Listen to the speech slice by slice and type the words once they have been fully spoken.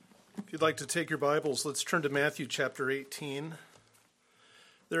If you'd like to take your Bibles, let's turn to Matthew chapter 18.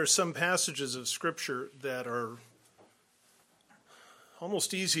 There are some passages of Scripture that are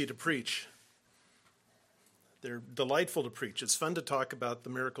almost easy to preach. They're delightful to preach. It's fun to talk about the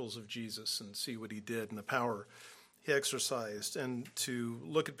miracles of Jesus and see what he did and the power he exercised, and to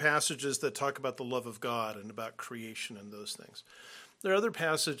look at passages that talk about the love of God and about creation and those things. There are other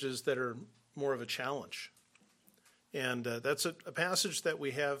passages that are more of a challenge. And that's a passage that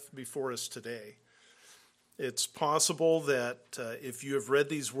we have before us today. It's possible that if you have read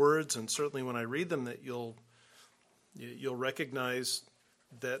these words, and certainly when I read them, that you'll recognize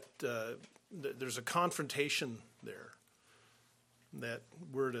that there's a confrontation there, that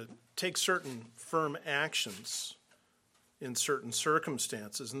we're to take certain firm actions in certain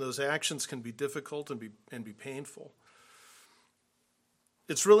circumstances, and those actions can be difficult and be painful.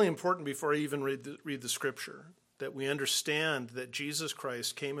 It's really important before I even read the Scripture that we understand that Jesus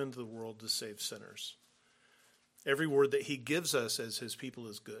Christ came into the world to save sinners. Every word that he gives us as his people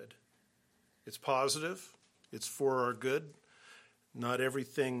is good. It's positive. It's for our good. Not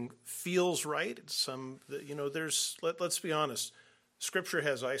everything feels right. Let's be honest. Scripture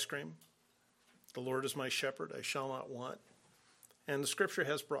has ice cream. The Lord is my shepherd, I shall not want. And the Scripture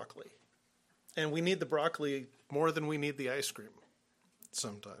has broccoli. And we need the broccoli more than we need the ice cream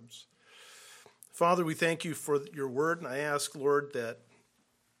sometimes. Father, we thank you for your word, and I ask, Lord, that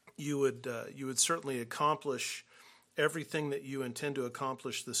you would certainly accomplish everything that you intend to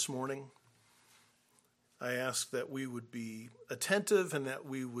accomplish this morning. I ask that we would be attentive and that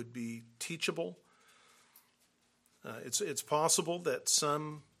we would be teachable. It's possible that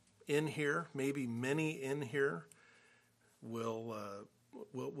some in here, maybe many in here, will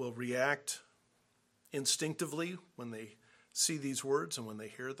react instinctively when they see these words and when they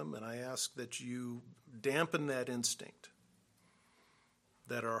hear them, and I ask that you dampen that instinct,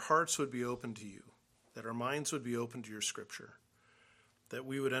 that our hearts would be open to you, that our minds would be open to your Scripture, that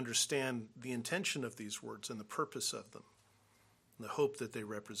we would understand the intention of these words and the purpose of them, and the hope that they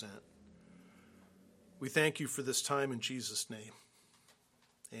represent. We thank you for this time in Jesus' name.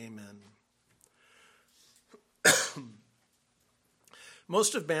 Amen.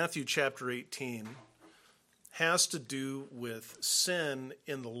 Most of Matthew chapter 18 has to do with sin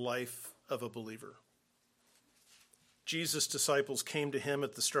in the life of a believer. Jesus' disciples came to him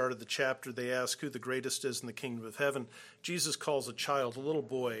at the start of the chapter. They ask who the greatest is in the kingdom of heaven. Jesus calls a child, a little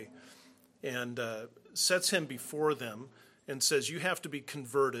boy, and sets him before them and says, you have to be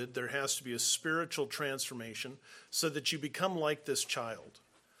converted. There has to be a spiritual transformation so that you become like this child.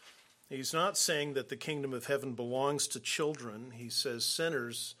 He's not saying that the kingdom of heaven belongs to children. He says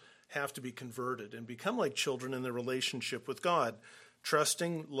sinners have to be converted and become like children in their relationship with God,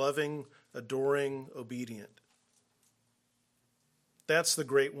 trusting, loving, adoring, obedient. That's the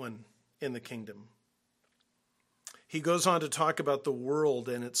great one in the kingdom. He goes on to talk about the world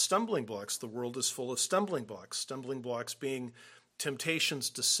and its stumbling blocks. The world is full of stumbling blocks being temptations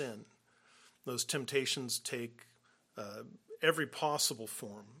to sin. Those temptations take every possible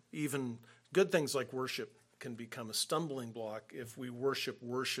form. Even good things like worship can become a stumbling block if we worship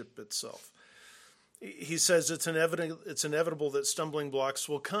itself. He says it's inevitable that stumbling blocks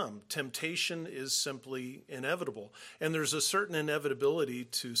will come. Temptation is simply inevitable. And there's a certain inevitability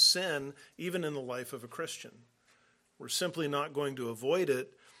to sin even in the life of a Christian. We're simply not going to avoid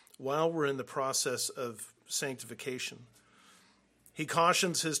it while we're in the process of sanctification. He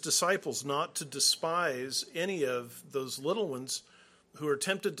cautions his disciples not to despise any of those little ones who are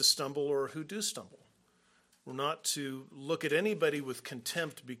tempted to stumble or who do stumble. We're not to look at anybody with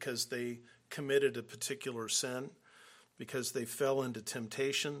contempt because they committed a particular sin, because they fell into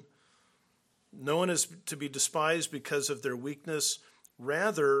temptation. No one is to be despised because of their weakness.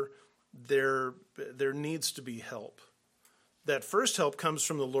 Rather, there needs to be help. That first help comes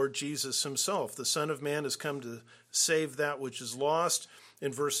from the Lord Jesus himself. The Son of Man has come to save that which is lost.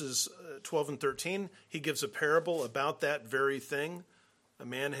 In verses 12 and 13, he gives a parable about that very thing. A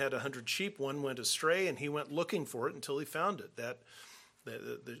man had 100 sheep, one went astray, and he went looking for it until he found it. That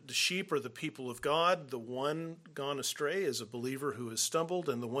the sheep are the people of God. The one gone astray is a believer who has stumbled,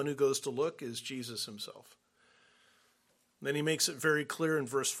 and the one who goes to look is Jesus himself. Then he makes it very clear in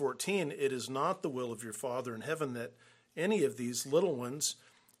verse 14, it is not the will of your Father in heaven that any of these little ones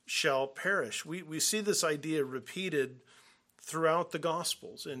shall perish. We see this idea repeated throughout the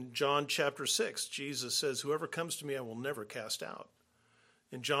Gospels. In John chapter 6, Jesus says, whoever comes to me I will never cast out.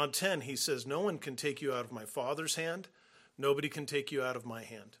 In John 10, he says, no one can take you out of my Father's hand. Nobody can take you out of my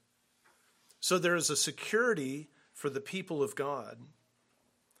hand. So there is a security for the people of God.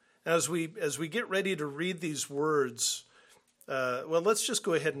 As we get ready to read these words, Well, let's just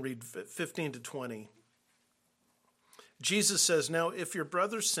go ahead and read 15 to 20. Jesus says, "Now if your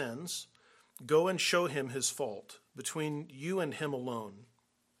brother sins, go and show him his fault between you and him alone.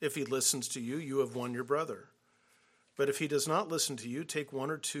 If he listens to you, you have won your brother. But if he does not listen to you, take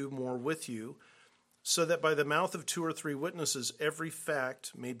one or two more with you, so that by the mouth of 2 or 3 witnesses every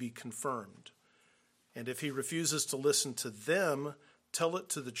fact may be confirmed. And if he refuses to listen to them, tell it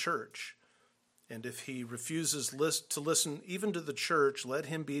to the church. And if he refuses to listen even to the church, let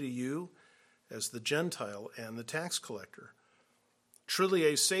him be to you as the Gentile and the tax collector. Truly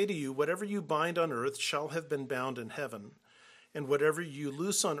I say to you, whatever you bind on earth shall have been bound in heaven, and whatever you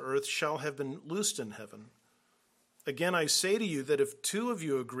loose on earth shall have been loosed in heaven. Again, I say to you that if 2 of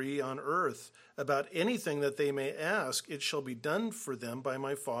you agree on earth about anything that they may ask, it shall be done for them by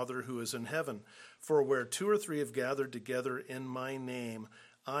my Father who is in heaven. For where 2 or 3 have gathered together in my name,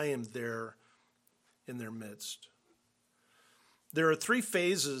 I am there in their midst." There are 3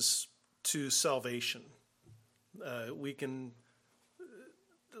 phases to salvation. We can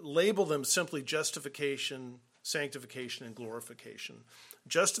label them simply justification, sanctification, and glorification.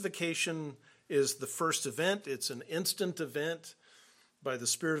 Justification is the first event. It's an instant event. By the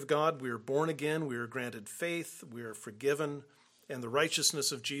Spirit of God, we are born again, we are granted faith, we are forgiven, and the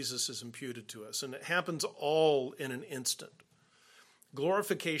righteousness of Jesus is imputed to us. And it happens all in an instant.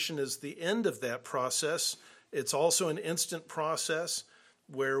 Glorification is the end of that process. It's also an instant process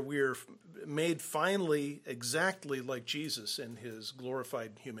where we're made finally exactly like Jesus in his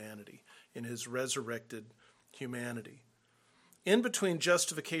glorified humanity, in his resurrected humanity. In between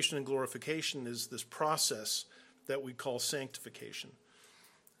justification and glorification is this process that we call sanctification.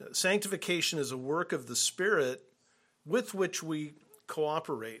 Sanctification is a work of the Spirit with which we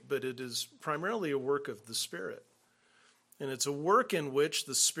cooperate, but it is primarily a work of the Spirit. And it's a work in which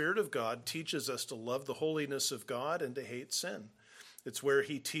the Spirit of God teaches us to love the holiness of God and to hate sin. It's where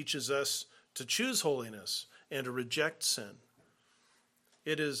he teaches us to choose holiness and to reject sin.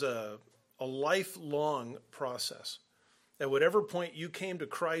 It is a lifelong process. At whatever point you came to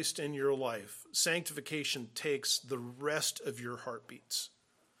Christ in your life, sanctification takes the rest of your heartbeats.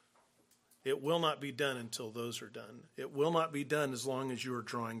 It will not be done until those are done. It will not be done as long as you are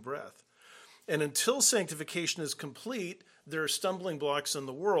drawing breath. And until sanctification is complete, there are stumbling blocks in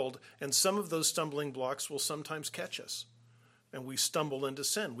the world, and some of those stumbling blocks will sometimes catch us. And we stumble into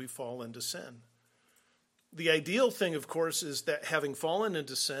sin. We fall into sin. The ideal thing, of course, is that having fallen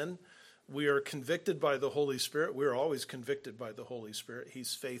into sin, we are convicted by the Holy Spirit. We're always convicted by the Holy Spirit.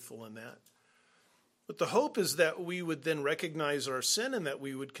 He's faithful in that. But the hope is that we would then recognize our sin and that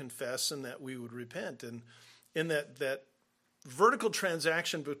we would confess and that we would repent. And in that vertical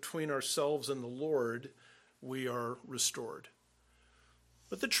transaction between ourselves and the Lord, we are restored.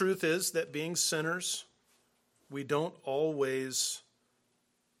 But the truth is that being sinners, we don't always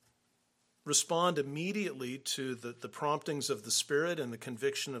respond immediately to the promptings of the Spirit and the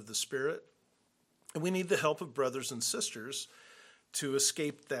conviction of the Spirit. And we need the help of brothers and sisters to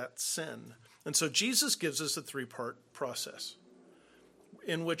escape that sin. And so Jesus gives us a 3-part process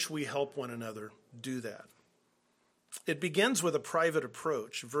in which we help one another do that. It begins with a private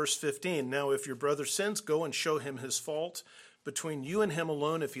approach. Verse 15, "Now if your brother sins, go and show him his fault. Between you and him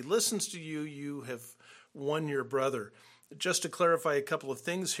alone, if he listens to you, you have won your brother." Just to clarify a couple of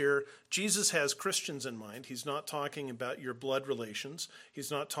things here, Jesus has Christians in mind. He's not talking about your blood relations.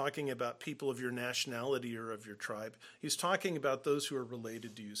 He's not talking about people of your nationality or of your tribe. He's talking about those who are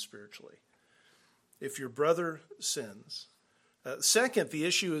related to you spiritually. If your brother sins. Second, the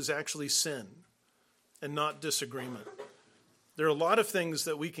issue is actually sin and not disagreement. There are a lot of things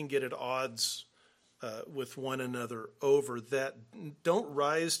that we can get at odds with one another over that don't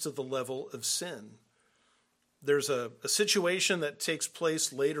rise to the level of sin. There's a situation that takes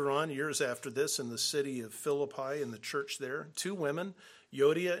place later on, years after this, in the city of Philippi, in the church there. 2 women,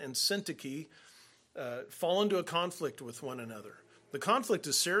 Euodia and Syntyche, fall into a conflict with one another. The conflict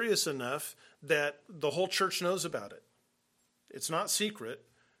is serious enough that the whole church knows about it. It's not secret.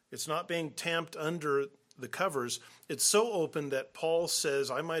 It's not being tamped under the covers. It's so open that Paul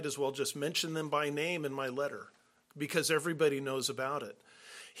says, I might as well just mention them by name in my letter because everybody knows about it.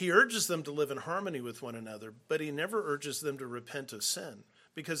 He urges them to live in harmony with one another, but he never urges them to repent of sin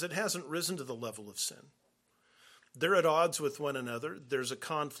because it hasn't risen to the level of sin. They're at odds with one another. There's a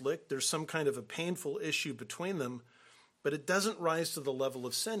conflict. There's some kind of a painful issue between them, but it doesn't rise to the level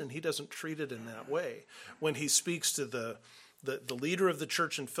of sin, and he doesn't treat it in that way. When he speaks to the leader of the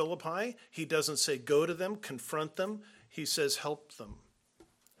church in Philippi, he doesn't say go to them, confront them. He says help them.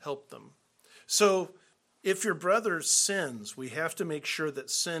 Help them. So If your brother sins, we have to make sure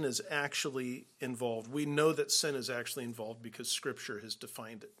that sin is actually involved. We know that sin is actually involved because Scripture has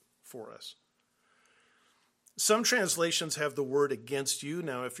defined it for us. Some translations have the word against you.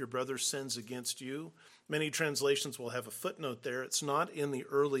 Now, if your brother sins against you, many translations will have a footnote there. It's not in the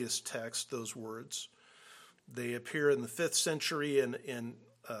earliest text, those words. They appear in the 5th century in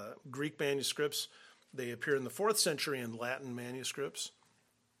Greek manuscripts. They appear in the 4th century in Latin manuscripts.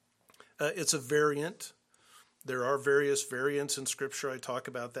 It's a variant. There are various variants in Scripture. I talk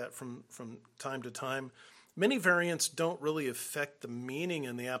about that from time to time. Many variants don't really affect the meaning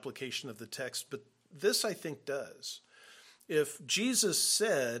and the application of the text, but this, I think, does. If Jesus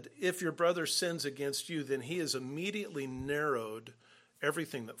said, if your brother sins against you, then he has immediately narrowed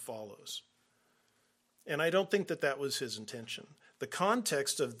everything that follows. And I don't think that was his intention. The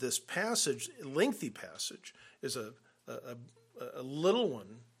context of this passage, lengthy passage, is a little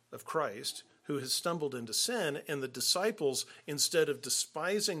one of Christ who has stumbled into sin, and the disciples, instead of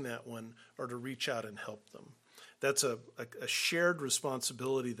despising that one, are to reach out and help them. That's a shared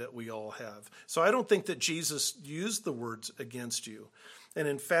responsibility that we all have. So I don't think that Jesus used the words against you. And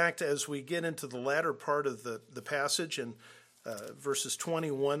in fact, as we get into the latter part of the passage in verses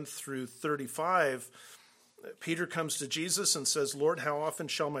 21 through 35, Peter comes to Jesus and says, Lord, how often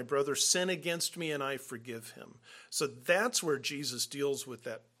shall my brother sin against me and I forgive him? So that's where Jesus deals with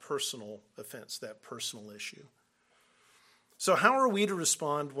that personal offense, that personal issue. So how are we to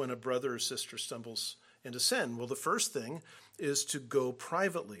respond when a brother or sister stumbles into sin? Well, the first thing is to go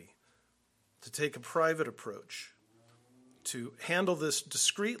privately, to take a private approach, to handle this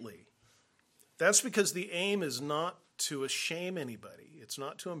discreetly. That's because the aim is not to shame anybody. It's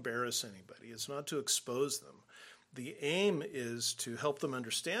not to embarrass anybody. It's not to expose them. The aim is to help them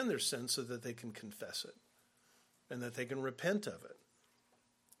understand their sin so that they can confess it and that they can repent of it.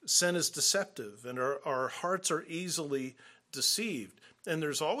 Sin is deceptive, and our hearts are easily deceived. And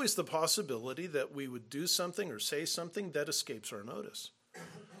there's always the possibility that we would do something or say something that escapes our notice.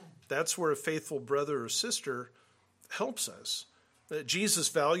 That's where a faithful brother or sister helps us. Jesus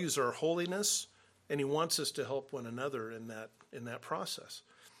values our holiness, and he wants us to help one another in that process.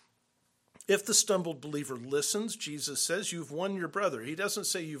 If the stumbled believer listens, Jesus says, you've won your brother. He doesn't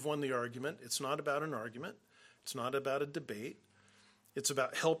say you've won the argument. It's not about an argument. It's not about a debate. It's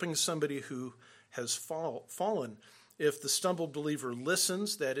about helping somebody who has fallen. If the stumbled believer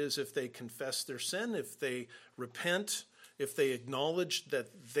listens, that is, if they confess their sin, if they repent, if they acknowledge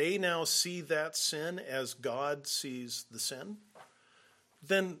that they now see that sin as God sees the sin,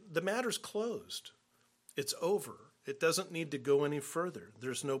 then the matter's closed. It's over. It doesn't need to go any further.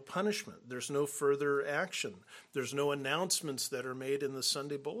 There's no punishment. There's no further action. There's no announcements that are made in the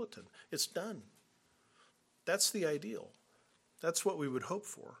Sunday bulletin. It's done. That's the ideal. That's what we would hope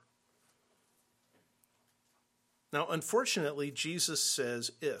for. Now, unfortunately, Jesus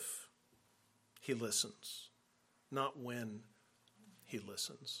says if he listens, not when he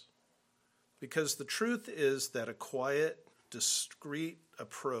listens. Because the truth is that a quiet, discreet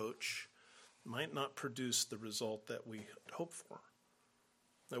approach might not produce the result that we hope for.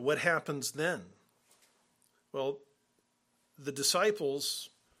 Now, what happens then? Well, the disciples,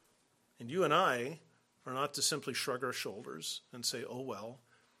 and you and I, are not to simply shrug our shoulders and say, oh well,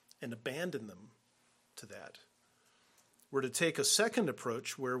 and abandon them to that. We're to take a second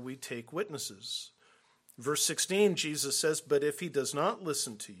approach where we take witnesses. Verse 16, Jesus says, but if he does not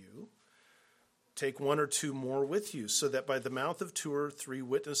listen to you, take one or two more with you, so that by the mouth of 2 or 3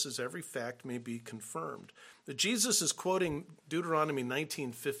 witnesses every fact may be confirmed. But Jesus is quoting Deuteronomy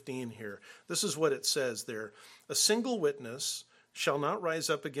 19:15 here. This is what it says there. A single witness shall not rise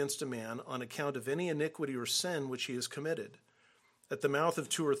up against a man on account of any iniquity or sin which he has committed. At the mouth of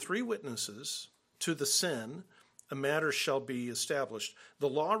 2 or 3 witnesses to the sin, a matter shall be established. The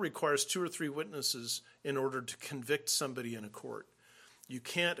law requires 2 or 3 witnesses in order to convict somebody in a court. You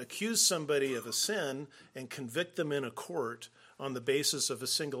can't accuse somebody of a sin and convict them in a court on the basis of a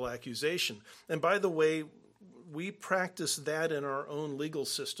single accusation. And by the way, we practice that in our own legal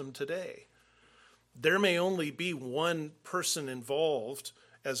system today. There may only be one person involved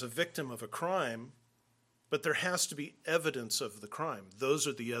as a victim of a crime, but there has to be evidence of the crime. Those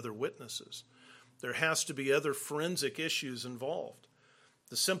are the other witnesses. There has to be other forensic issues involved.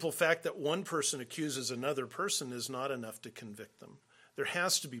 The simple fact that one person accuses another person is not enough to convict them. There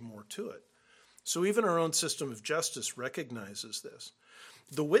has to be more to it. So even our own system of justice recognizes this.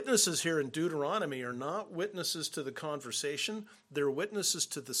 The witnesses here in Deuteronomy are not witnesses to the conversation, they're witnesses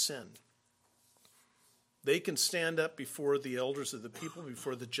to the sin. They can stand up before the elders of the people,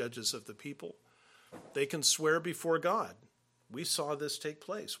 before the judges of the people. They can swear before God. We saw this take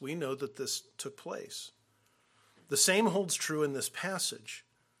place. We know that this took place. The same holds true in this passage.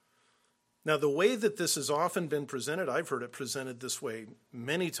 Now, the way that this has often been presented, I've heard it presented this way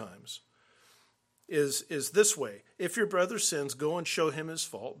many times, is this way. If your brother sins, go and show him his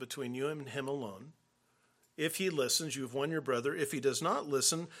fault between you and him alone. If he listens, you've won your brother. If he does not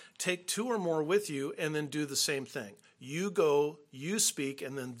listen, take 2 or more with you and then do the same thing. You go, you speak,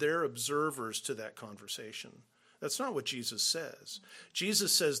 and then they're observers to that conversation. That's not what Jesus says.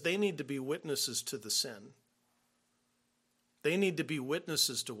 Jesus says they need to be witnesses to the sin. They need to be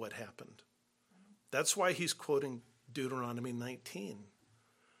witnesses to what happened. That's why he's quoting Deuteronomy 19.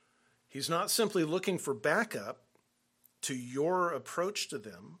 He's not simply looking for backup to your approach to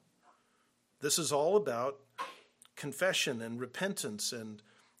them. This is all about confession and repentance and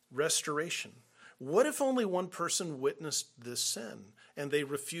restoration. What if only one person witnessed this sin and they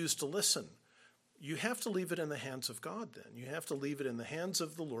refused to listen? You have to leave it in the hands of God then. You have to leave it in the hands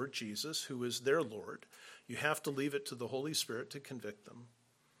of the Lord Jesus, who is their Lord. You have to leave it to the Holy Spirit to convict them.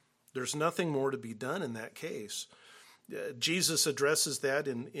 There's nothing more to be done in that case. Jesus addresses that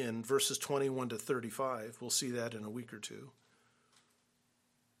in verses 21 to 35. We'll see that in a week or two.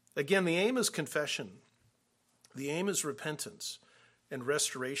 Again, the aim is confession. The aim is repentance and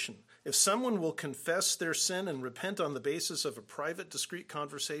restoration. If someone will confess their sin and repent on the basis of a private, discreet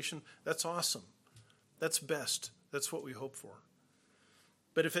conversation, that's awesome. That's best. That's what we hope for.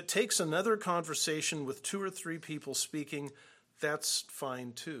 But if it takes another conversation with 2 or 3 people speaking, that's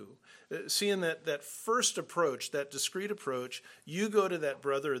fine too. See, in that first approach, that discreet approach, you go to that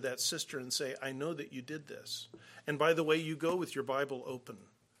brother or that sister and say, I know that you did this. And by the way, you go with your Bible open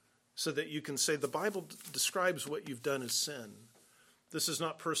so that you can say, the Bible describes what you've done as sin. This is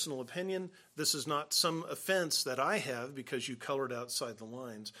not personal opinion. This is not some offense that I have because you colored outside the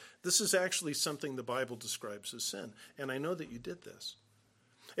lines. This is actually something the Bible describes as sin. And I know that you did this.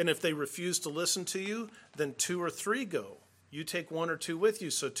 And if they refuse to listen to you, then 2 or 3 go. You take 1 or 2 with you,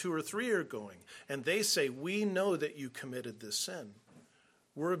 so 2 or 3 are going. And they say, we know that you committed this sin.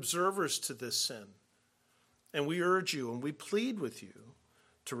 We're observers to this sin. And we urge you and we plead with you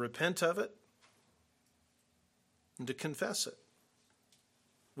to repent of it and to confess it.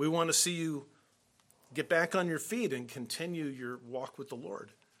 We want to see you get back on your feet and continue your walk with the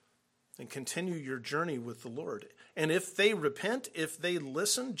Lord and continue your journey with the Lord. And if they repent, if they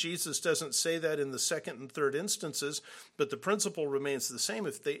listen, Jesus doesn't say that in the 2nd and 3rd instances, but the principle remains the same.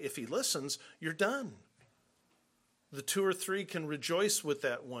 If he listens, you're done. The 2 or 3 can rejoice with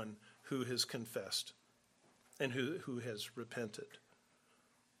that one who has confessed and who has repented.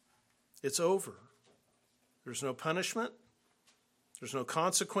 It's over. There's no punishment. There's no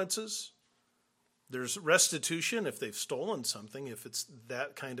consequences. There's restitution if they've stolen something, if it's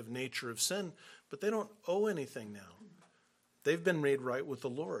that kind of nature of sin, but they don't owe anything now. They've been made right with the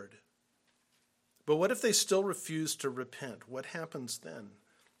Lord. But what if they still refuse to repent? What happens then?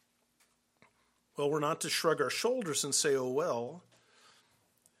 Well, we're not to shrug our shoulders and say, oh, well.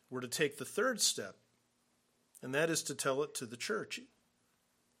 We're to take the 3rd step, and that is to tell it to the church.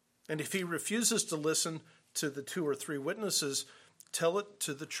 And if he refuses to listen to the 2 or 3 witnesses, tell it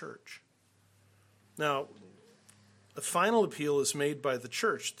to the church. Now, the final appeal is made by the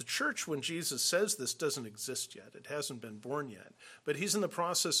church. The church, when Jesus says this, doesn't exist yet. It hasn't been born yet. But he's in the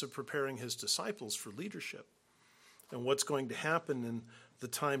process of preparing his disciples for leadership and what's going to happen in the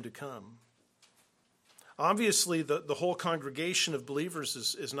time to come. Obviously, the whole congregation of believers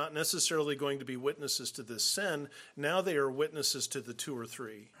is not necessarily going to be witnesses to this sin. Now they are witnesses to the 2 or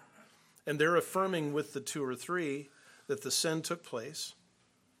 3. And they're affirming with the 2 or 3 that the sin took place.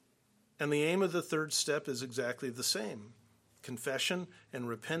 And the aim of the 3rd step is exactly the same: confession and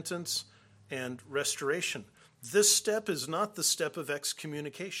repentance and restoration. This step is not the step of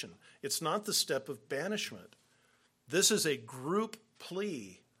excommunication. It's not the step of banishment. This is a group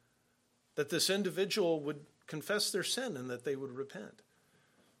plea that this individual would confess their sin and that they would repent.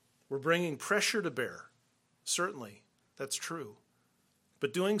 We're bringing pressure to bear. Certainly, that's true.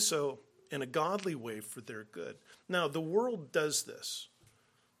 But doing so in a godly way for their good. Now, the world does this.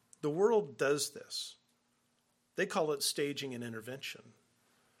 The world does this. They call it staging and intervention.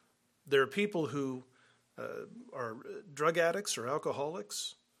 There are people who are drug addicts or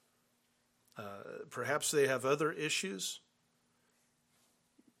alcoholics. Perhaps they have other issues.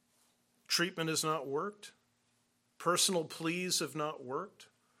 Treatment has not worked. Personal pleas have not worked.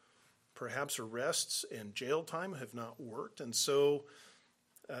 Perhaps arrests and jail time have not worked. And so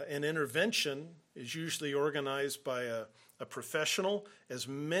an intervention is usually organized by a professional. As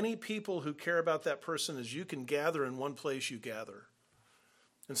many people who care about that person as you can gather in one place, you gather.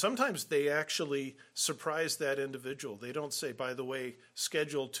 And sometimes they actually surprise that individual. They don't say, by the way,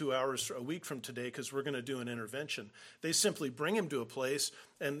 schedule 2 hours a week from today because we're going to do an intervention. They simply bring him to a place,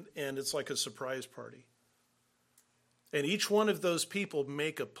 and it's like a surprise party. And each one of those people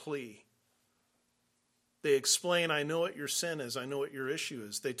make a plea. They explain, I know what your sin is. I know what your issue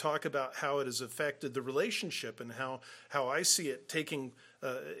is. They talk about how it has affected the relationship and how I see it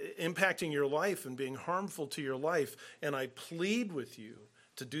impacting your life and being harmful to your life. And I plead with you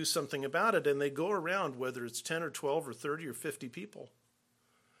to do something about it. And they go around, whether it's 10 or 12 or 30 or 50 people.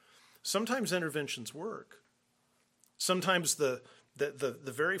 Sometimes interventions work. Sometimes the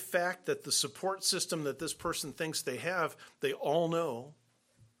very fact that the support system that this person thinks they have, they all know,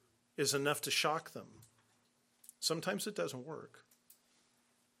 is enough to shock them. Sometimes it doesn't work.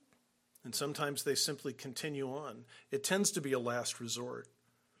 And sometimes they simply continue on. It tends to be a last resort.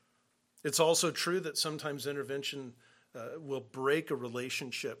 It's also true that sometimes intervention will break a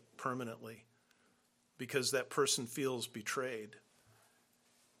relationship permanently because that person feels betrayed.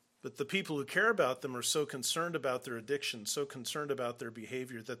 But the people who care about them are so concerned about their addiction, so concerned about their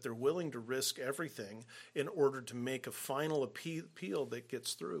behavior, that they're willing to risk everything in order to make a final appeal that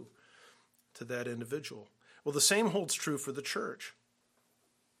gets through to that individual. Well, the same holds true for the church.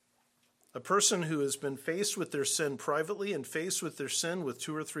 A person who has been faced with their sin privately and faced with their sin with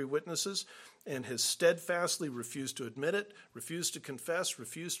 2 or 3 witnesses and has steadfastly refused to admit it, refused to confess,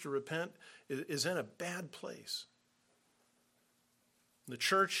 refused to repent, is in a bad place. The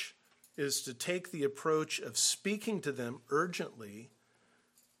church is to take the approach of speaking to them urgently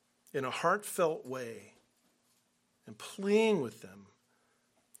in a heartfelt way and pleading with them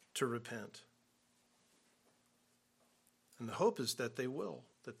to repent. And the hope is that they will,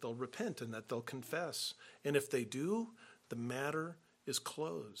 that they'll repent and that they'll confess. And if they do, the matter is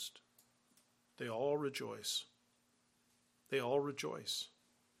closed. They all rejoice. They all rejoice.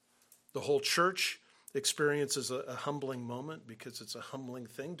 The whole church experiences a humbling moment because it's a humbling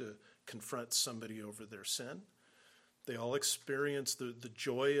thing to confront somebody over their sin. They all experience the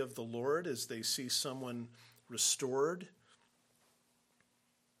joy of the Lord as they see someone restored.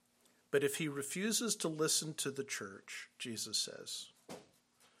 But if he refuses to listen to the church, Jesus says,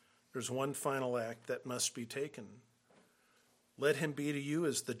 there's one final act that must be taken. Let him be to you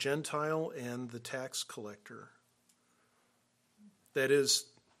as the Gentile and the tax collector. That is,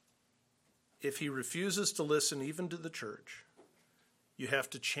 if he refuses to listen even to the church, you have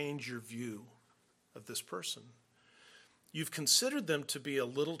to change your view of this person. You've considered them to be a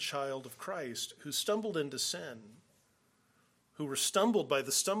little child of Christ who stumbled into sin, who were stumbled by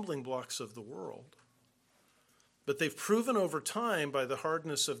the stumbling blocks of the world. But they've proven over time by the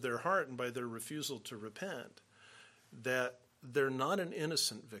hardness of their heart and by their refusal to repent that they're not an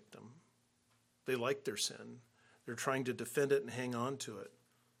innocent victim. They like their sin. They're trying to defend it and hang on to it.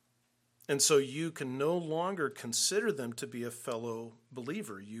 And so you can no longer consider them to be a fellow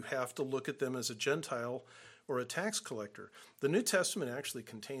believer. You have to look at them as a Gentile or a tax collector. The New Testament actually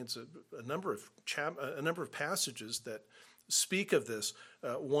contains a number of passages that speak of this.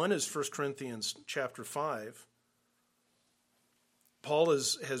 One is 1 Corinthians chapter 5. Paul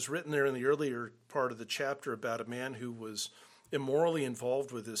has written there in the earlier part of the chapter about a man who was immorally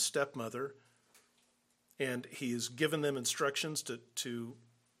involved with his stepmother, and he has given them instructions to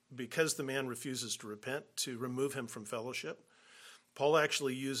because the man refuses to repent, to remove him from fellowship. Paul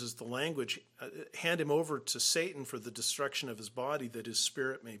actually uses the language, hand him over to Satan for the destruction of his body, that his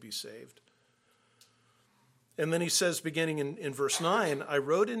spirit may be saved. And then he says, beginning in verse 9, I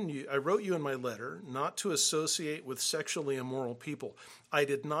wrote you in my letter not to associate with sexually immoral people. I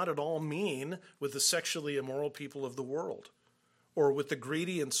did not at all mean with the sexually immoral people of the world, or with the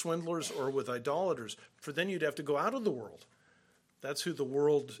greedy and swindlers, or with idolaters, for then you'd have to go out of the world. That's who the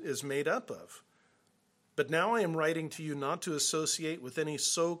world is made up of. But now I am writing to you not to associate with any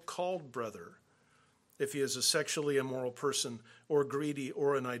so-called brother, if he is a sexually immoral person, or greedy,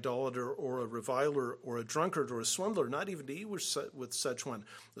 or an idolater, or a reviler, or a drunkard, or a swindler, not even to eat with such one.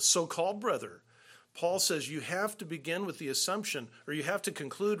 The so-called brother. Paul says you have to begin with the assumption, or you have to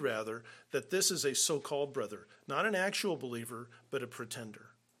conclude rather, that this is a so-called brother, not an actual believer, but a pretender.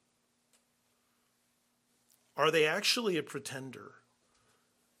 Are they actually a pretender?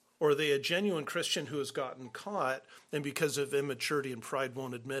 Or are they a genuine Christian who has gotten caught and because of immaturity and pride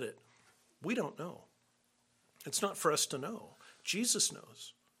won't admit it? We don't know. It's not for us to know. Jesus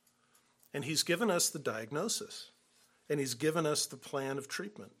knows. And he's given us the diagnosis. And he's given us the plan of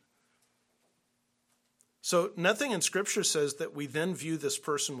treatment. So nothing in Scripture says that we then view this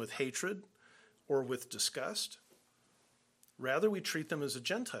person with hatred or with disgust. Rather, we treat them as a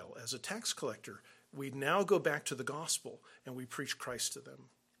Gentile, as a tax collector. We now go back to the gospel and we preach Christ to them.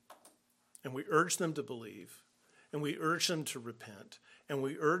 and we urge them to believe, and we urge them to repent, and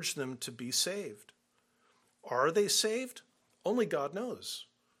we urge them to be saved. Are they saved? Only God knows.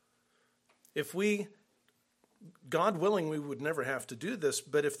 God willing, we would never have to do this,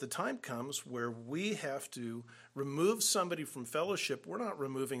 but if the time comes where we have to remove somebody from fellowship, we're not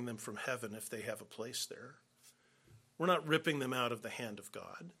removing them from heaven if they have a place there. We're not ripping them out of the hand of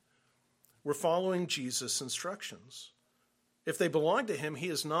God. We're following Jesus' instructions. If they belong to him, he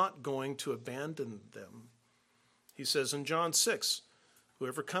is not going to abandon them. He says in John 6,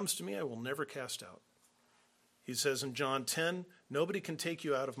 whoever comes to me, I will never cast out. He says in John 10, nobody can take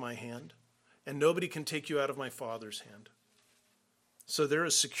you out of my hand, and nobody can take you out of my Father's hand. So there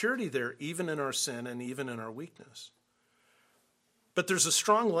is security there, even in our sin and even in our weakness. But there's a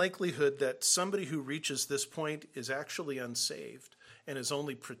strong likelihood that somebody who reaches this point is actually unsaved and has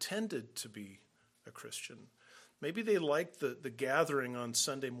only pretended to be a Christian. Maybe they like the gathering on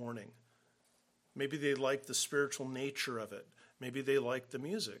Sunday morning. Maybe they like the spiritual nature of it. Maybe they like the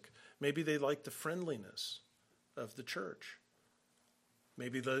music. Maybe they like the friendliness of the church.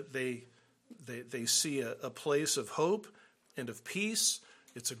 Maybe they see a place of hope and of peace.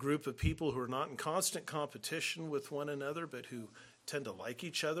 It's a group of people who are not in constant competition with one another, but who tend to like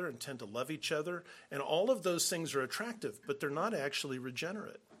each other and tend to love each other. And all of those things are attractive, but they're not actually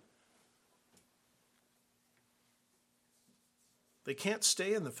regenerate. They can't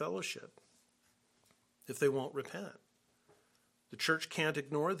stay in the fellowship if they won't repent. The church can't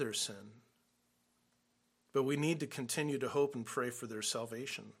ignore their sin. But we need to continue to hope and pray for their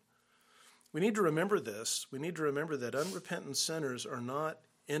salvation. We need to remember this. We need to remember that unrepentant sinners are not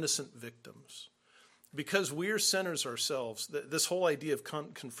innocent victims. Because we are sinners ourselves, this whole idea of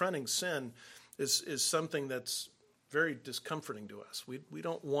confronting sin is something that's very discomforting to us. We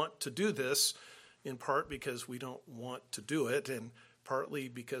don't want to do this, in part because we don't want to do it, and partly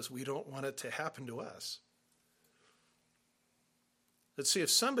because we don't want it to happen to us. Let's see,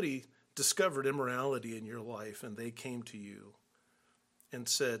 if somebody discovered immorality in your life and they came to you and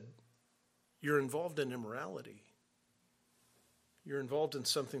said, you're involved in immorality. You're involved in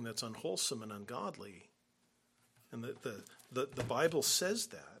something that's unwholesome and ungodly. And the Bible says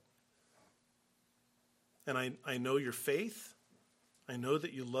that. And I know your faith. I know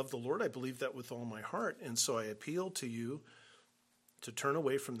that you love the Lord. I believe that with all my heart. And so I appeal to you to turn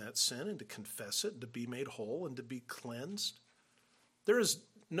away from that sin and to confess it, and to be made whole and to be cleansed. There is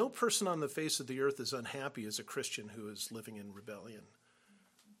no person on the face of the earth as unhappy as a Christian who is living in rebellion.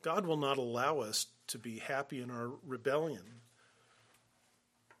 God will not allow us to be happy in our rebellion.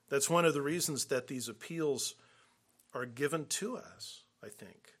 That's one of the reasons that these appeals are given to us, I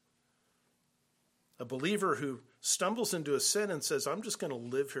think. A believer who stumbles into a sin and says, I'm just going to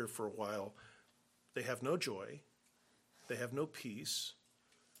live here for a while, they have no joy, they have no peace,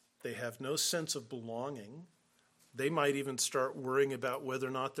 they have no sense of belonging. They might even start worrying about whether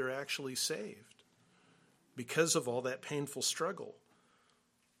or not they're actually saved because of all that painful struggle.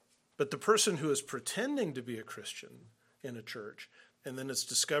 But the person who is pretending to be a Christian in a church, and then it's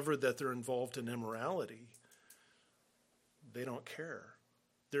discovered that they're involved in immorality, they don't care.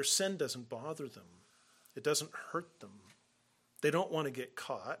 Their sin doesn't bother them. It doesn't hurt them. They don't want to get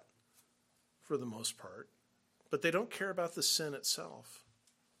caught, for the most part, but they don't care about the sin itself.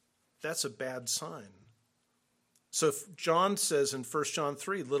 That's a bad sign. So if John says in 1 John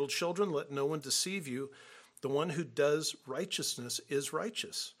 3, little children, let no one deceive you. The one who does righteousness is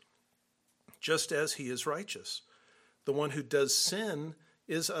righteous, just as he is righteous. The one who does sin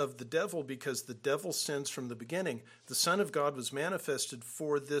is of the devil, because the devil sins from the beginning. The Son of God was manifested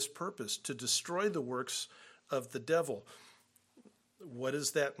for this purpose, to destroy the works of the devil. What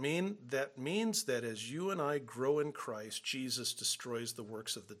does that mean? That means that as you and I grow in Christ, Jesus destroys the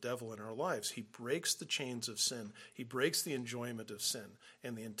works of the devil in our lives. He breaks the chains of sin. He breaks the enjoyment of sin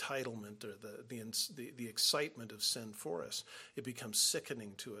and the entitlement or the excitement of sin for us. It becomes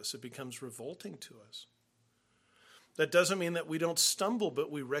sickening to us. It becomes revolting to us. That doesn't mean that we don't stumble, but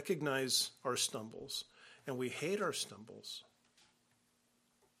we recognize our stumbles and we hate our stumbles.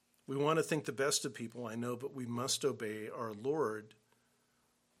 We want to think the best of people, I know, but we must obey our Lord.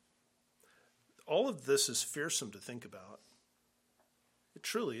 All of this is fearsome to think about. It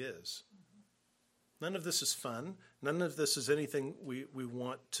truly is. None of this is fun. None of this is anything we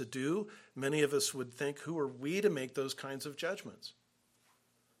want to do. Many of us would think, who are we to make those kinds of judgments?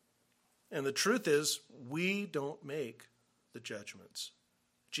 And the truth is, we don't make the judgments.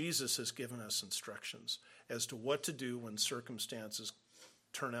 Jesus has given us instructions as to what to do when circumstances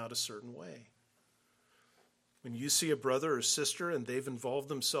turn out a certain way. When you see a brother or sister and they've involved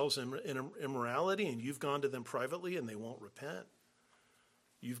themselves in immorality and you've gone to them privately and they won't repent,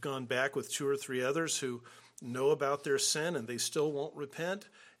 You've gone back with 2 or 3 others who know about their sin and they still won't repent,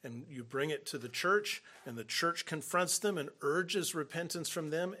 and you bring it to the church, and the church confronts them and urges repentance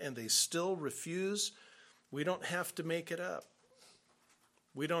from them, and they still refuse. We don't have to make it up.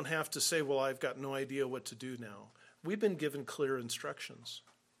 We don't have to say, well, I've got no idea what to do now. We've been given clear instructions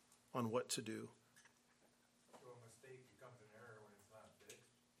on what to do. So a mistake becomes an error when it's not fixed?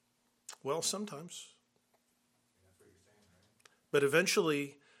 Well, sometimes. That's what you're saying, right? But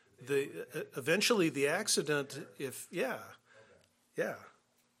eventually the accident, if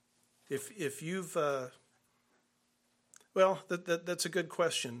you've that's a good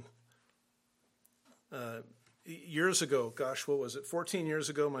question. Years ago, gosh, what was it? 14 years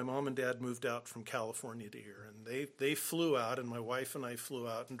ago, my mom and dad moved out from California to here, and they flew out, and my wife and I flew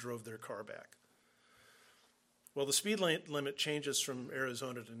out and drove their car back. Well, the speed limit changes from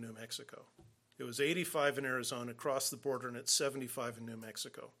Arizona to New Mexico. It was 85 in Arizona, across the border, and it's 75 in New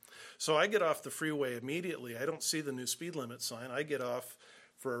Mexico. So I get off the freeway immediately. I don't see the new speed limit sign. I get off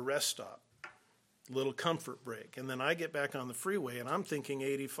for a rest stop, little comfort break. And then I get back on the freeway, and I'm thinking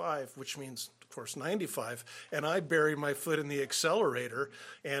 85, which means, of course, 95. And I bury my foot in the accelerator,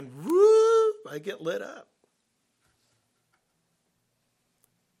 and whoo, I get lit up.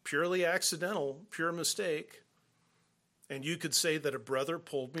 Purely accidental, pure mistake. And you could say that a brother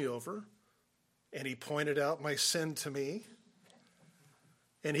pulled me over, and he pointed out my sin to me,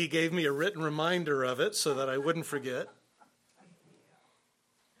 and he gave me a written reminder of it so that I wouldn't forget.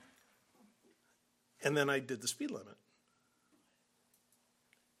 And then I did the speed limit.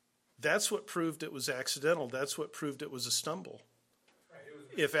 That's what proved it was accidental. That's what proved it was a stumble.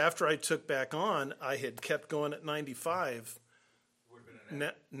 If after I took back on, I had kept going at 95,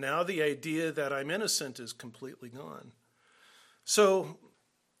 now the idea that I'm innocent is completely gone. So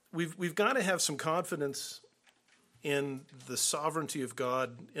we've got to have some confidence in the sovereignty of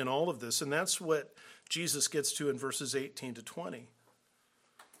God in all of this, and that's what Jesus gets to in verses 18 to 20.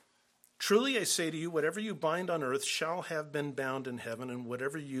 Truly I say to you, whatever you bind on earth shall have been bound in heaven, and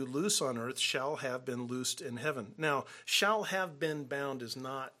whatever you loose on earth shall have been loosed in heaven. Now, shall have been bound is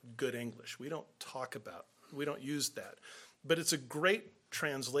not good English. We don't use that. But it's a great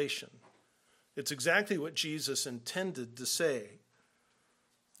translation. It's exactly what Jesus intended to say.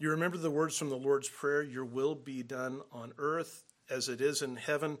 You remember the words from the Lord's Prayer, your will be done on earth as it is in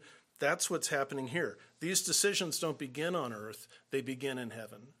heaven. That's what's happening here. These decisions don't begin on earth, they begin in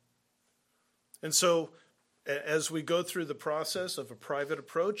heaven. And so as we go through the process of a private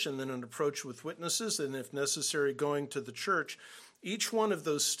approach and then an approach with witnesses, and if necessary, going to the church, each one of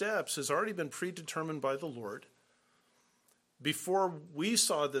those steps has already been predetermined by the Lord. Before we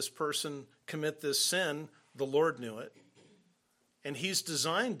saw this person commit this sin, the Lord knew it. And he's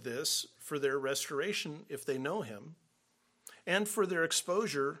designed this for their restoration if they know him, and for their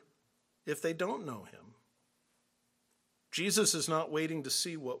exposure if they don't know him. Jesus is not waiting to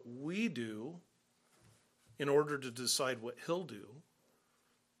see what we do in order to decide what he'll do.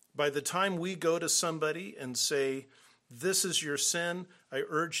 By the time we go to somebody and say, this is your sin, I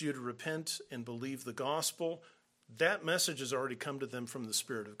urge you to repent and believe the gospel, that message has already come to them from the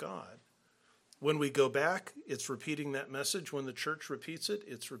Spirit of God. When we go back, it's repeating that message. When the church repeats it,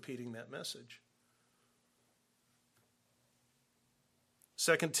 it's repeating that message.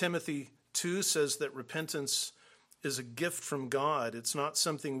 2 Timothy 2 says that repentance is a gift from God. It's not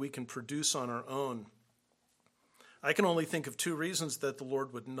something we can produce on our own. I can only think of 2 reasons that the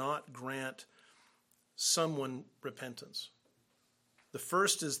Lord would not grant someone repentance. The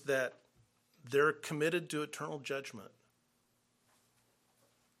first is that they're committed to eternal judgment.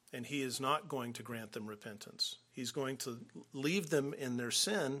 And he is not going to grant them repentance. He's going to leave them in their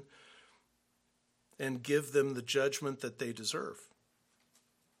sin and give them the judgment that they deserve.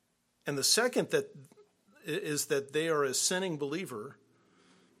 And the second is that they are a sinning believer,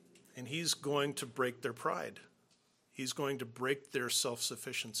 and he's going to break their pride. He's going to break their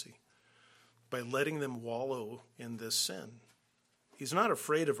self-sufficiency by letting them wallow in this sin. He's not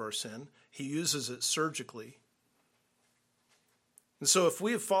afraid of our sin. He uses it surgically. And so if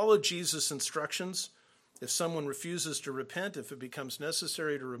we have followed Jesus' instructions, if someone refuses to repent, if it becomes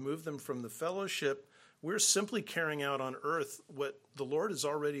necessary to remove them from the fellowship, we're simply carrying out on earth what the Lord has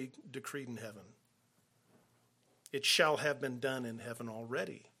already decreed in heaven. It shall have been done in heaven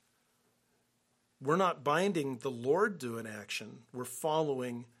already. We're not binding the Lord to an action. We're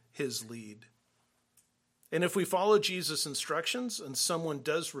following his lead. And if we follow Jesus' instructions and someone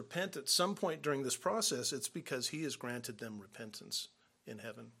does repent at some point during this process, it's because he has granted them repentance in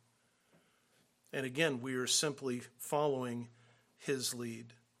heaven. And again, we are simply following his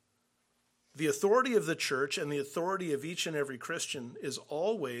lead. The authority of the church and the authority of each and every Christian is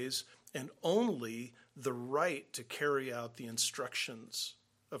always and only the right to carry out the instructions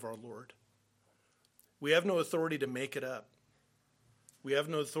of our Lord. We have no authority to make it up. We have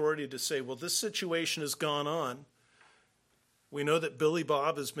no authority to say, well, this situation has gone on. We know that Billy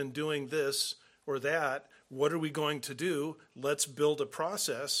Bob has been doing this or that. What are we going to do? Let's build a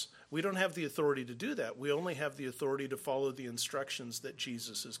process. We don't have the authority to do that. We only have the authority to follow the instructions that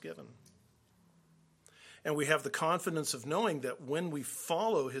Jesus has given. And we have the confidence of knowing that when we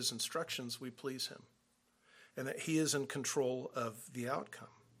follow his instructions, we please him, and that he is in control of the outcome.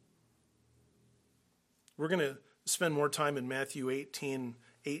 We're going to spend more time in Matthew 18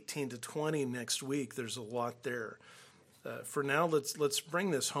 to 20 next week. There's a lot there. For now, let's bring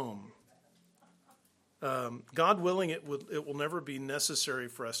this home. God willing, it will never be necessary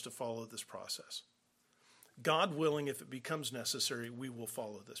for us to follow this process. God willing, if it becomes necessary, we will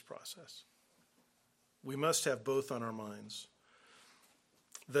follow this process. We must have both on our minds.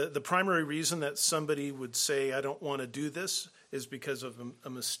 The primary reason that somebody would say, I don't want to do this, is because of a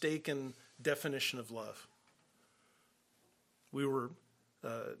mistaken definition of love. We were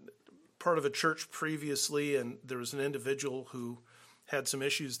part of a church previously, and there was an individual who had some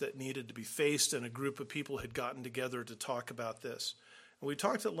issues that needed to be faced, and a group of people had gotten together to talk about this. And we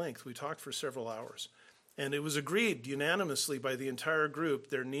talked at length. We talked for several hours. And it was agreed unanimously by the entire group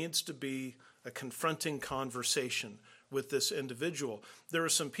there needs to be a confronting conversation with this individual. There were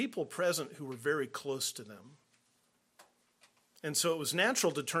some people present who were very close to them. And so it was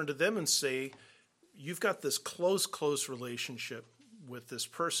natural to turn to them and say, you've got this close relationship with this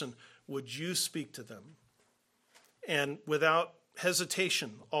person. Would you speak to them? And without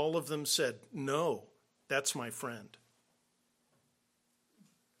hesitation, all of them said, no, that's my friend.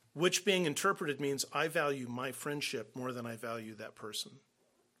 Which being interpreted means I value my friendship more than I value that person.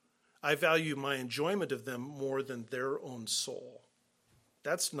 I value my enjoyment of them more than their own soul.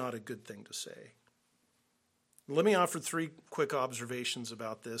 That's not a good thing to say. Let me offer 3 quick observations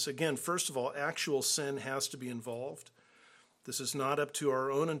about this. Again, first of all, actual sin has to be involved. This is not up to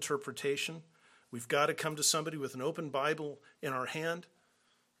our own interpretation. We've got to come to somebody with an open Bible in our hand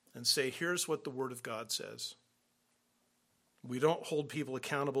and say, here's what the Word of God says. We don't hold people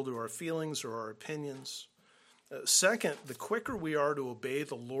accountable to our feelings or our opinions. Second, the quicker we are to obey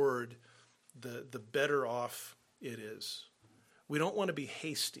the Lord, the better off it is. We don't want to be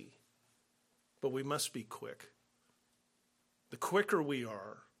hasty, but we must be quick. The quicker we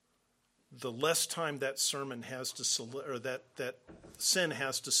are, the less time that sermon has to that sin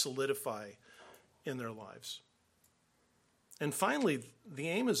has to solidify in their lives. And finally, the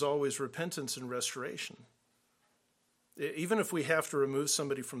aim is always repentance and restoration. Even if we have to remove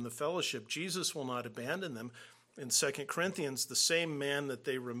somebody from the fellowship, Jesus will not abandon them. In 2 Corinthians, the same man that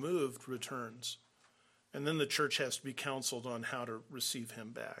they removed returns. And then the church has to be counseled on how to receive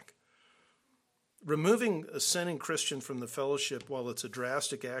him back. Removing a sinning Christian from the fellowship, while it's a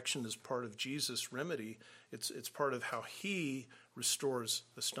drastic action, is part of Jesus' remedy. It's part of how he restores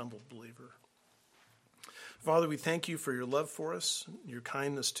a stumbled believer. Father, we thank you for your love for us, your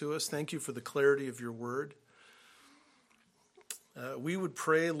kindness to us. Thank you for the clarity of your word. We would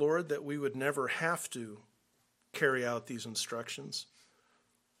pray, Lord, that we would never have to carry out these instructions.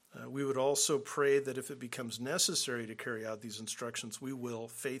 We would also pray that if it becomes necessary to carry out these instructions, we will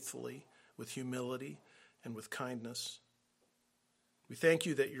faithfully, with humility and with kindness. We thank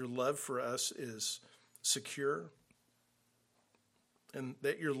you that your love for us is secure, and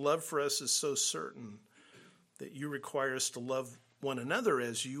that your love for us is so certain that you require us to love one another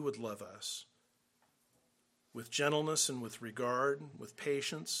as you would love us, with gentleness and with regard, with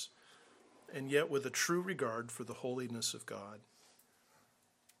patience, and yet with a true regard for the holiness of God.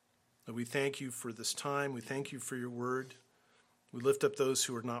 And we thank you for this time. We thank you for your word. We lift up those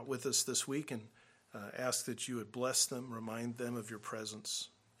who are not with us this week and ask that you would bless them, remind them of your presence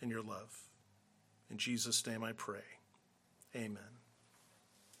and your love. In Jesus' name I pray. Amen.